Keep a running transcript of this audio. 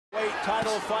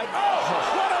title fight. Oh,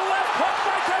 what a left hook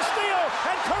by Castillo,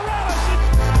 and Corrales.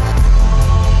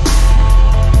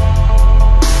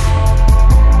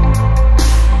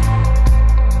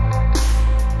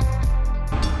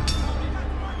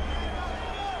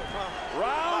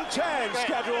 Round 10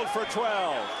 scheduled for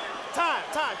 12. Time,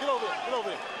 get over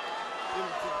there.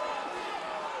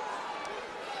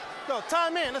 Go,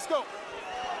 time in, let's go.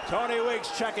 Tony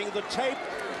Weeks checking the tape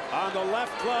on the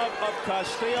left glove of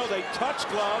Castillo. They touch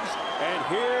gloves, and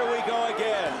here we go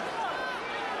again.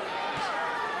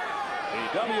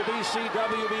 The WBC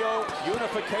WBO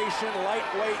unification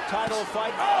lightweight title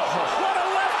fight. Oh, what a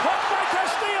left hook by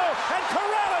Castillo, and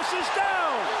Corrales is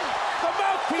down. The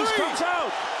mouthpiece comes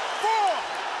out. 4,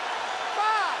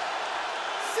 5,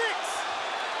 6,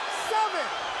 7,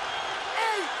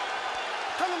 8.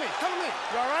 Come to me.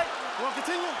 You all right? You want to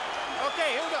continue?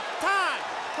 Okay, here we go. Time.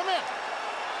 Come here.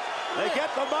 They get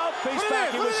the mouthpiece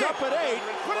back. He was up at 8.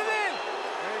 Put it in.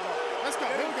 There you go. Let's go.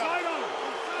 Here we go.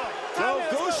 Joe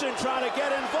Goosen trying to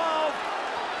get involved.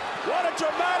 What a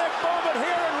dramatic moment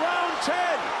here in round 10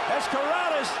 as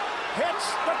Corrales hits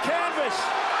the canvas.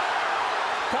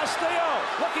 Castillo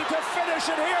looking to finish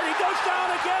it here. He goes down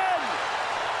again.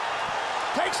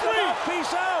 Takes the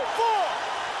mouthpiece out. 4,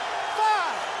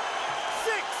 5,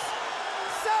 6,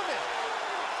 7,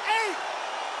 8,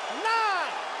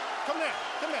 9. Come here.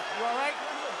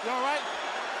 You all right?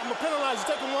 I'm gonna penalize you,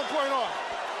 taking 1 point off.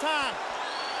 Time.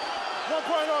 1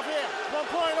 point off here. 1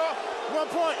 point off. 1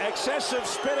 point. Excessive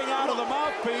spitting out of the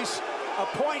mouthpiece. A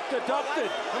point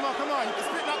deducted. Come on. You're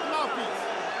spitting out the mouthpiece.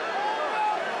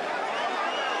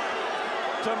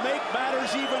 To make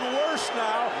matters even worse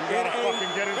now, you gotta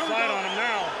fucking get inside on him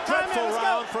now. Dreadful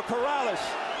round for Corrales.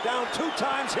 Down 2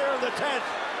 times here in the 10th.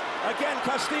 Again,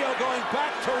 Castillo going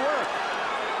back to work.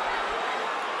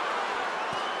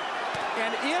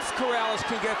 And if Corrales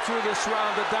can get through this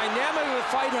round, the dynamic of the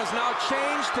fight has now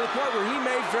changed to the point where he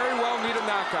may very well need a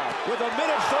knockout. With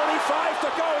 1:35 to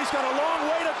go, he's got a long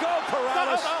way to go,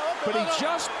 Corrales. But he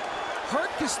just hurt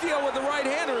Castillo with the right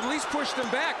hand, or at least pushed him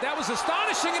back. That was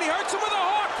astonishing, and he hurts him with a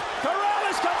hook.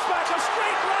 Corrales comes back, a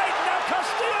straight right. Now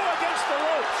Castillo against the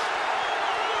ropes.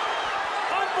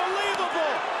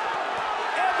 Unbelievable.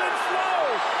 Ebb and flow.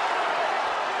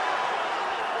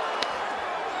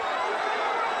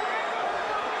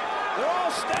 They're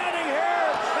all standing here,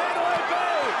 Mandalay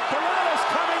Bay. Corrales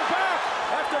coming back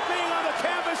after being on the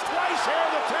canvas twice here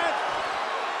in the 10th.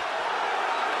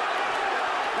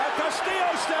 Now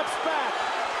Castillo steps back.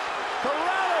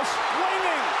 Corrales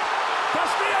winging.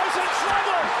 Castillo's in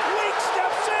trouble. Weeks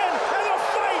steps in, and the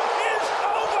fight is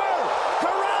over.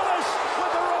 Corrales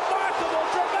with a remarkable,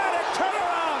 dramatic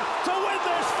turnaround to win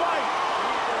this fight.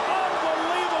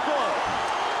 Unbelievable.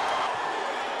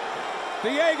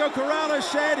 Diego Corrales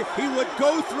said he would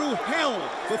go through hell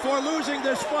before losing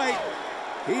this fight.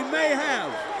 He may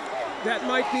have. That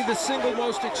might be the single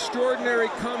most extraordinary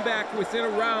comeback within a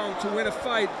round to win a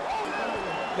fight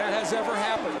that has ever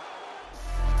happened.